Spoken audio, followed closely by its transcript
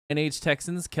NH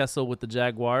Texans, Kessel with the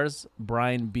Jaguars,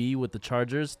 Brian B with the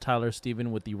Chargers, Tyler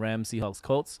Steven with the Rams, Seahawks,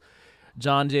 Colts,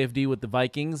 John JFD with the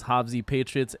Vikings, Hobbsy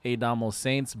Patriots, Adamo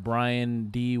Saints, Brian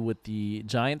D with the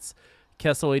Giants,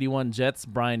 Kessel 81 Jets,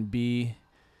 Brian B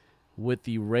with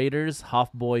the Raiders,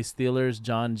 Hoffboy Steelers,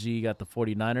 John G got the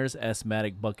 49ers, S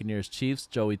Matic Buccaneers, Chiefs,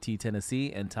 Joey T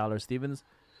Tennessee, and Tyler Stevens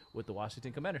with the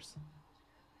Washington Commanders.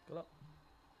 Good luck.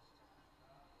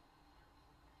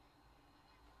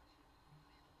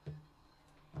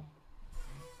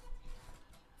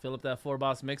 Fill up that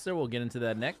 4-box mixer. We'll get into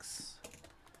that next.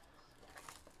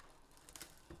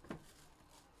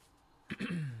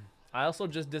 I also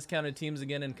just discounted teams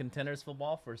again in Contenders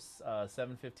Football for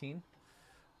 $7.15.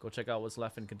 Go check out what's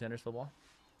left in Contenders Football.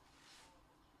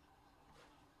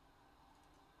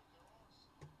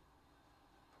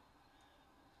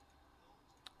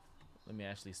 Let me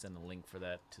actually send a link for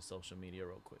that to social media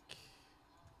real quick.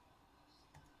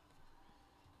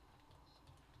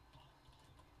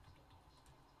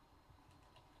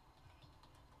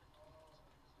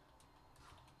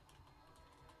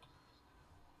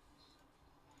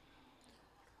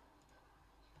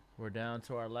 We're down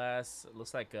to our last, it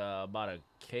looks like about a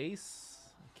case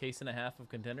and a half of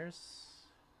Contenders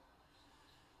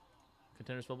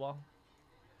Football.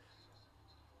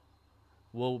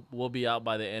 We'll be out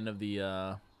by the end of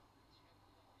the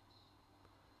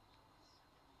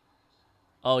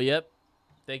Oh, yep.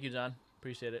 Thank you, John.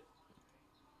 Appreciate it.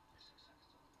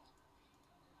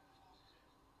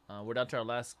 We're down to our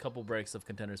last couple breaks of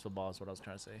Contenders Football is what I was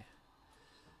trying to say.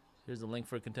 Here's the link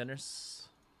for Contenders.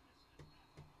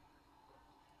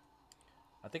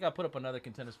 I think I put up another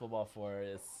Contenders Football for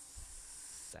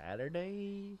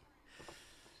Saturday.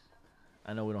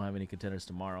 I know we don't have any Contenders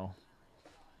tomorrow.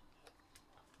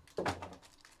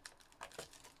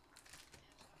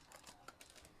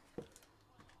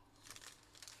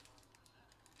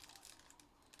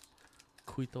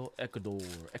 Quito, Ecuador.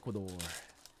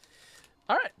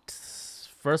 All right.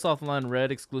 First off the line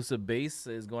red exclusive base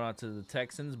is going out to the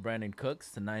Texans. Brandon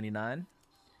Cooks to 99.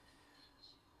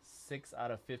 6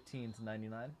 out of 15 to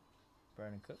 99.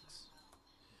 Brandon Cooks.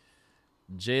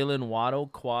 Jalen Waddle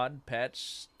quad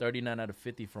patch 39 out of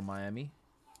 50 from Miami.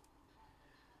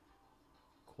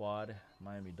 Quad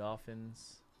Miami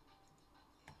Dolphins.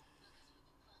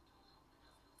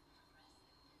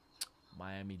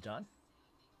 Miami John.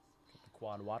 Got the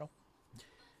quad Waddle.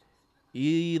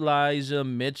 Elijah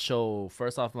Mitchell,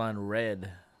 first off line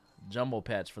red jumbo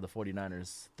patch for the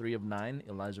 49ers. 3 of 9,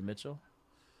 Elijah Mitchell.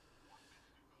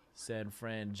 San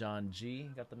Fran John G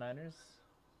got the Niners.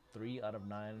 3 out of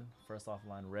 9, first off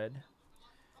line red.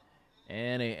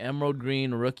 And a emerald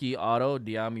green rookie auto,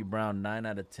 De'Ami Brown, 9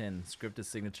 out of 10. Scripted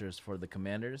signatures for the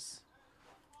Commanders.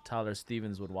 Tyler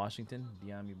Stevens with Washington,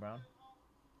 De'Ami Brown.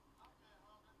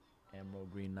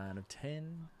 Emerald green, 9 of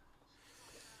 10.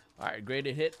 All right,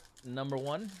 graded hit number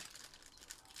 1.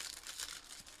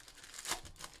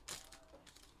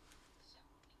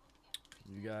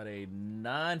 You got a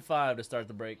 9.5 to start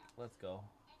the break. Let's go.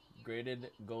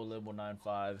 Graded Go Label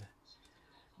 9.5.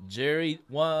 Jerry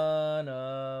 1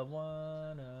 of.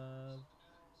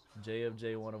 J of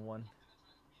J 1 of 1.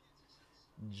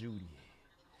 Judy.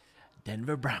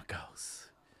 Denver Broncos.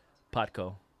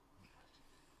 Potco.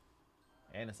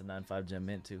 And it's a 9.5 gem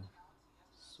mint too.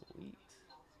 Sweet.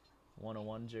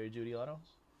 101 Jerry Judy auto.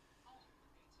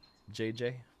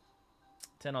 JJ.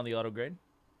 10 on the auto grade.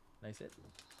 Nice hit.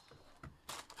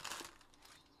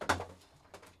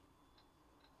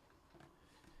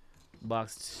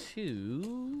 Box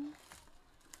 2.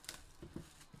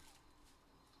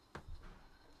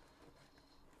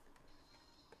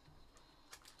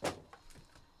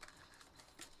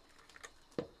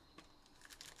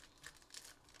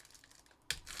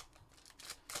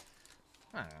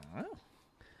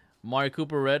 Mari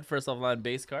Cooper red, first off line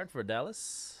base card for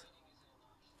Dallas.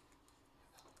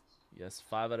 Yes,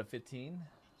 5 out of 15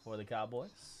 for the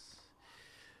Cowboys.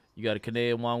 You got a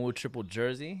Canadian Nwangu triple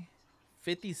jersey.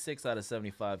 56 out of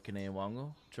 75 Canadian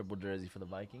Nwangu triple jersey for the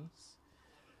Vikings.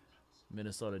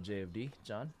 Minnesota JFD,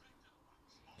 John.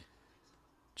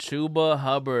 Chuba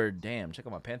Hubbard. Damn, check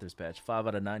out my Panthers patch. 5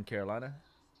 out of 9 Carolina.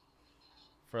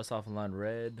 First off line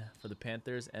red for the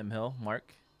Panthers. M. Hill,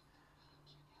 Mark.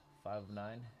 5 of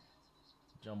 9.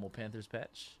 Jumbo Panthers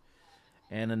patch.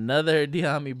 And another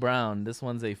De'Ami Brown. This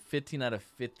one's a 15 out of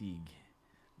 50.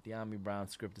 De'Ami Brown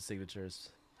scripted signatures.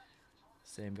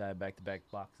 Same guy, back-to-back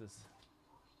boxes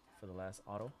for the last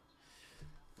auto.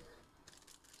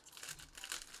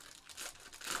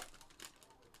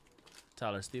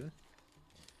 Tyler Steven.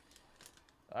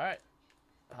 All right.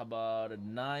 How about a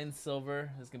 9 silver?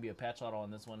 This is going to be a patch auto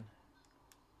on this one.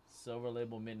 Silver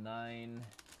label mid 9.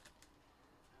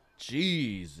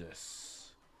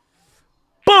 Jesus.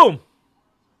 Boom!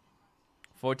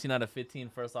 14 out of 15.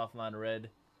 First offline red.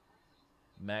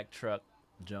 Mack Truck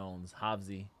Jones.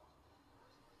 Hobbsy.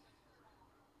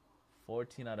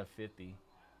 14 out of 50.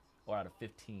 Or out of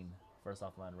 15. First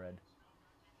offline red.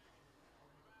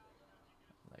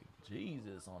 Like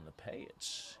Jesus on the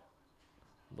page.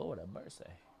 Lord have mercy.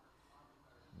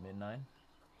 Mid-9.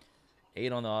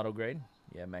 8 on the auto grade.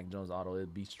 Yeah, Mac Jones auto.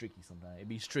 It'd be streaky sometimes. It'd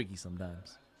be streaky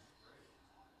sometimes.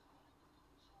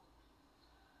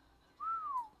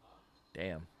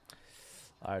 Damn.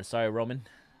 All right, sorry, Roman.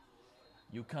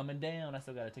 You coming down. I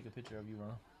still got to take a picture of you,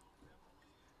 Roman.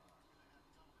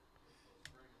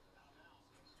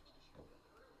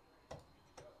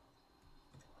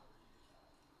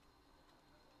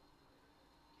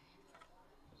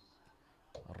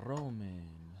 Roman.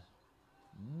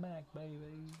 Mac,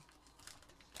 baby.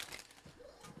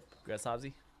 Congrats,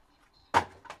 Hobbsy. All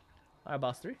right,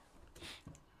 boss 3.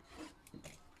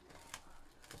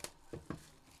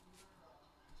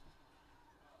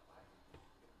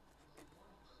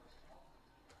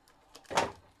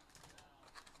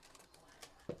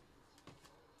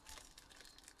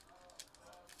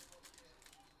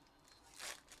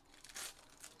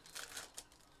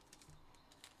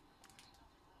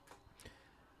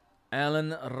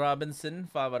 Allen Robinson,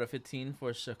 5 out of 15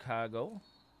 for Chicago.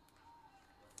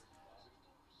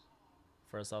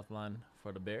 First offline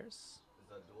for the Bears. Is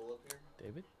that dual up here?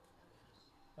 David.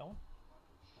 That one?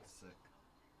 That's sick.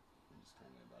 You just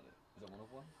told me about it. Is that 1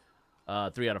 of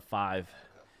 1? 3 out of 5.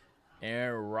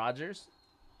 Aaron Rodgers.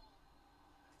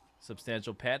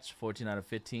 Substantial patch, 14 out of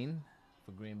 15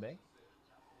 for Green Bay.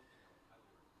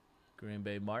 Green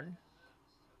Bay Martin.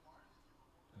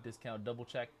 Discount double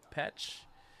check patch.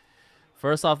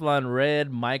 First offline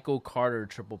red, Michael Carter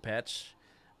triple patch.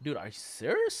 Dude, are you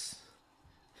serious?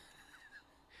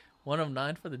 1 of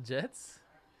 9 for the Jets.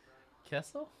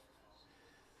 Kessel.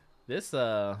 This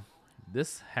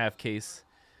half case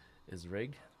is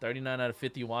rigged. 39 out of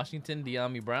 50 Washington,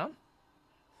 De'Ami Brown.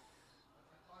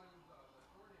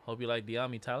 Hope you like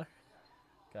De'Ami, Tyler.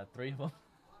 Got 3 of them.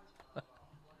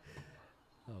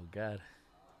 Oh, God.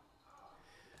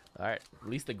 All right. At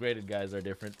least the graded guys are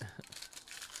different.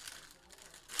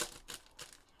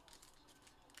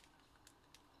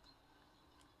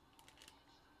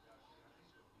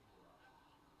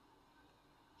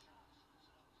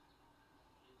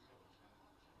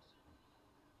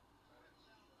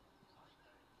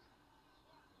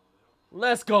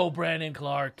 Let's go, Brandon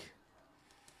Clark.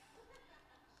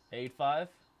 8-5.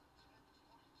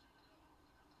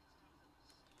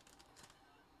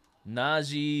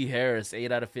 Najee Harris,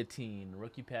 8 out of 15.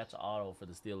 Rookie patch auto for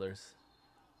the Steelers.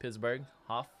 Pittsburgh,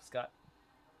 Hoff, Scott.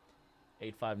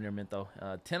 8-5 near mint, though.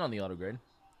 10 on the auto grade.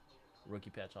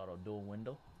 Rookie patch auto, dual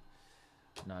window.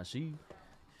 Najee.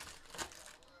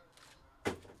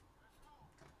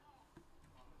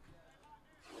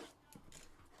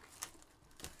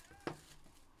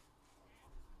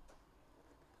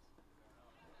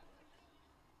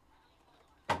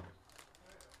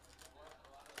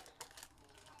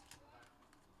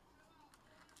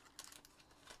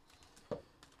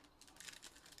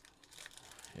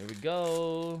 Here we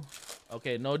go.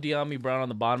 Okay, no De'Ami Brown on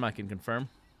the bottom, I can confirm.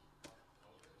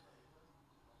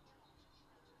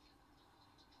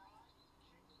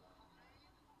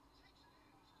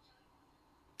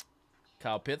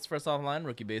 Kyle Pitts, first offline,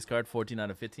 rookie base card, 14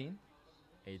 out of 15.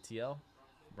 ATL,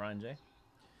 Brian J.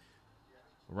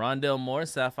 Rondell Moore,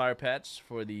 Sapphire patch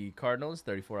for the Cardinals,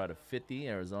 34 out of 50,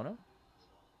 Arizona.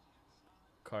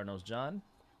 Cardinals, John.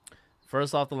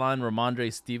 First off the line,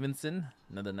 Ramondre Stevenson,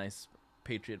 another nice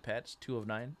Patriot patch, 2 of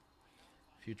 9.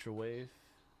 Future Wave,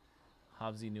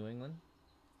 Hobbsy, New England.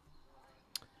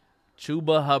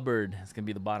 Chuba Hubbard is going to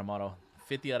be the bottom auto.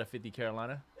 50 out of 50,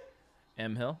 Carolina.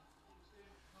 M. Hill.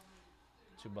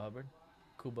 Chuba Hubbard.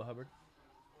 Cuba Hubbard.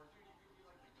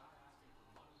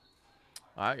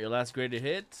 All right, your last graded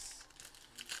hits.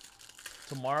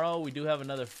 Tomorrow, we do have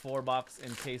another 4-box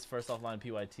Encased first offline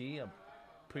PYT. I'm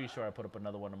pretty sure I put up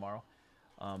another one tomorrow.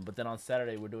 But then on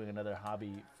Saturday, we're doing another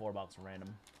hobby 4-box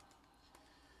random.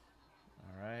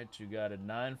 All right, you got a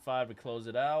 9-5 to close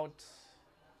it out.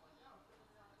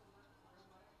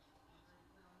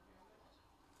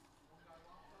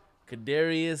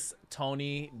 Kadarius,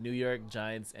 Tony, New York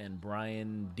Giants, and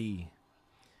Brian D.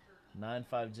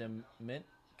 9-5 Gem Mint.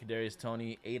 Kadarius,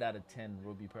 Tony, 8 out of 10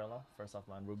 Ruby Parallel. First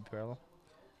offline Ruby Parallel.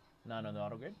 9 on the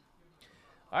auto grade.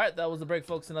 All right, that was the break,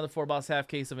 folks. Another 4-box half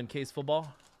case of Encased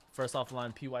football. First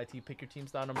offline PYT. Pick your team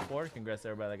style number 4. Congrats to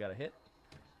everybody that got a hit.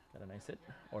 Got a nice hit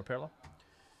or parallel.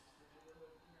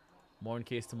 More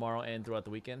Encased tomorrow and throughout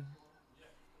the weekend.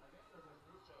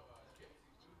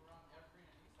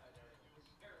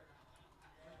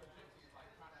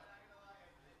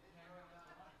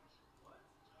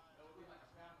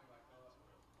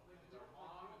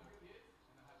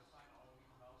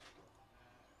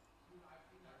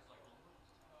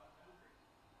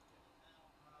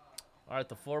 All right,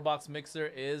 the 4-box mixer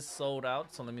is sold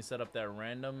out. So let me set up that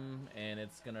random, and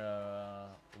it's gonna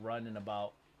run in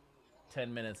about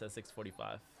 10 minutes at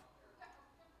 6:45.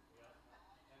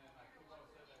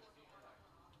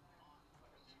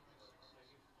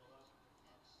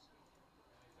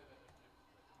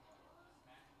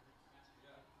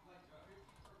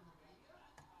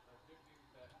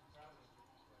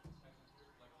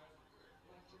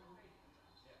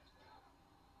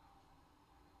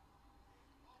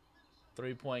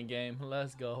 Three-point game.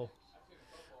 Let's go.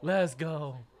 Let's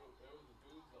go.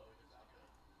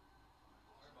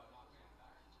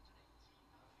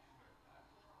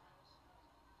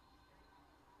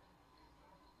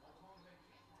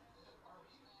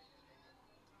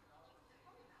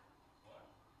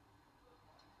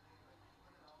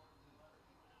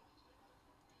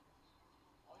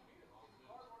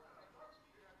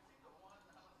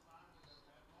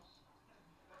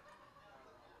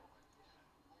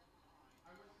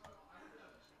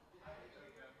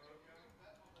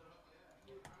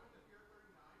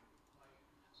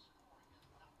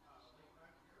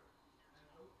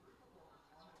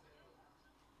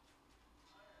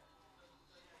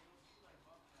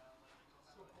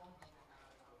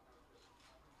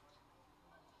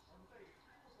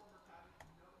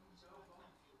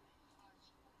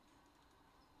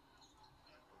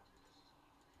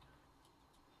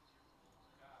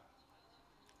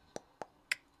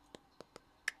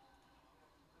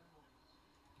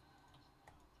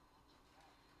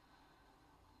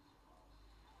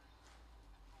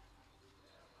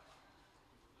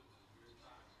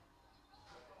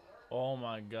 Oh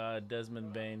my God,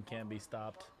 Desmond Bain can't be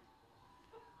stopped.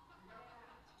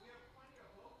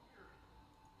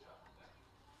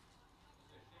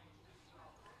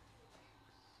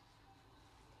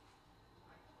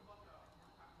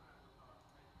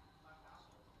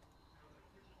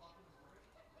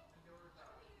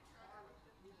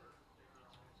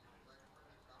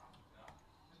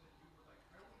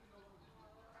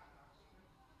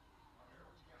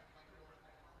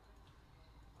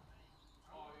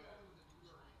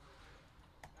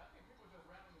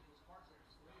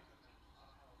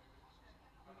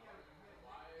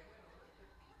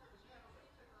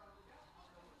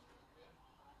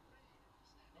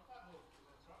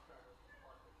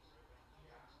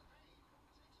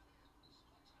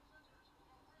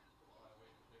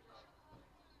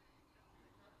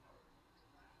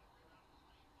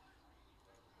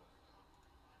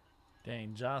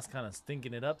 Dang, Josh kind of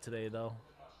stinking it up today, though.